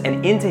Jesus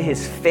and into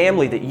his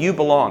family, that you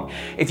belong.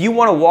 If you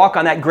want to walk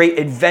on that great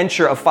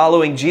adventure of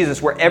following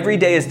Jesus where every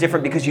day is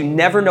different because you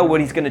never know what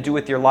he's going to do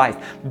with your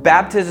life,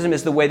 baptism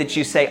is the way that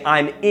you say,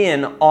 I'm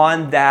in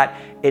on that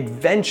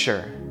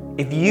adventure.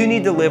 If you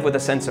need to live with a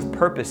sense of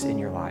purpose in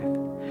your life,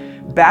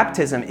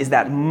 baptism is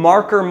that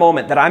marker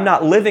moment that I'm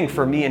not living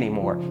for me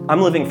anymore.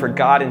 I'm living for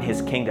God and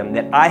his kingdom,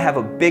 that I have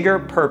a bigger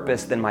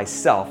purpose than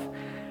myself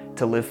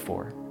to live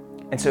for.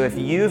 And so if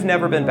you've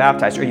never been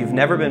baptized or you've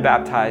never been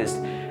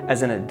baptized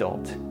as an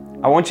adult,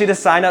 I want you to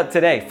sign up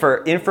today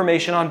for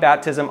information on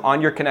baptism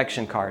on your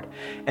connection card,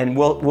 and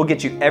we'll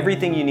get you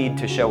everything you need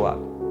to show up.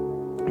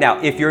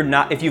 Now, if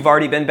you've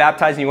already been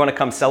baptized and you want to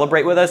come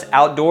celebrate with us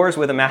outdoors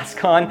with a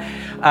mask on,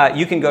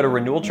 you can go to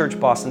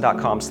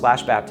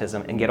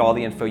renewalchurchboston.com/baptism and get all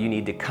the info you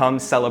need to come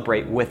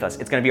celebrate with us.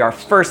 It's going to be our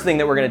first thing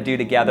that we're going to do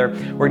together.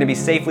 We're going to be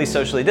safely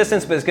socially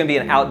distanced, but it's going to be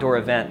an outdoor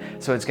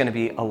event, so it's going to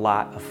be a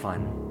lot of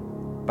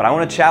fun. But I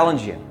want to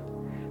challenge you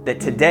that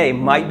today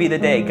might be the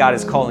day God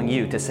is calling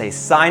you to say,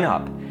 sign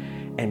up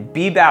and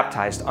be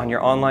baptized on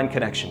your online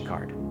connection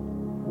card,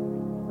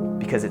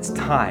 because it's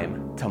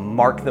time to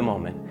mark the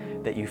moment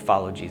that you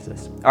follow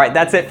Jesus. All right,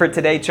 that's it for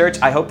today,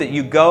 church. I hope that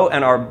you go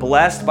and are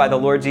blessed by the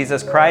Lord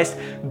Jesus Christ.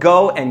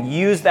 Go and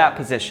use that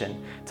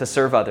position to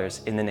serve others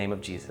in the name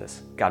of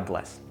Jesus. God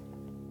bless.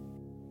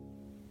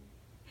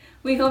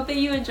 We hope that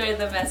you enjoyed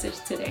the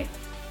message today.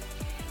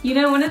 You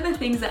know, one of the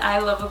things that I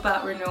love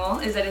about Renewal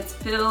is that it's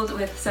filled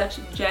with such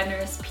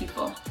generous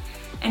people.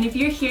 And if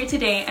you're here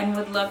today and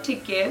would love to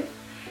give,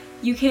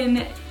 you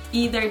can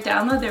either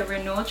download the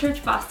Renewal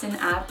Church Boston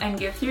app and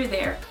give through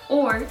there,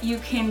 or you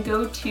can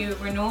go to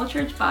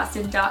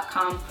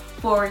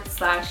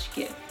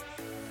renewalchurchboston.com/give.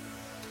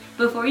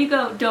 Before you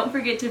go, don't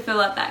forget to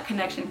fill out that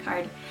connection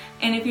card.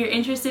 And if you're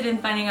interested in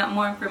finding out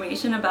more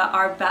information about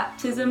our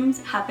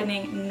baptisms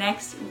happening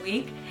next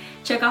week,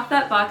 check off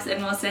that box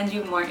and we'll send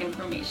you more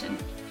information.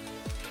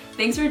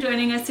 Thanks for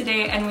joining us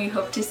today, and we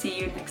hope to see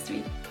you next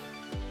week.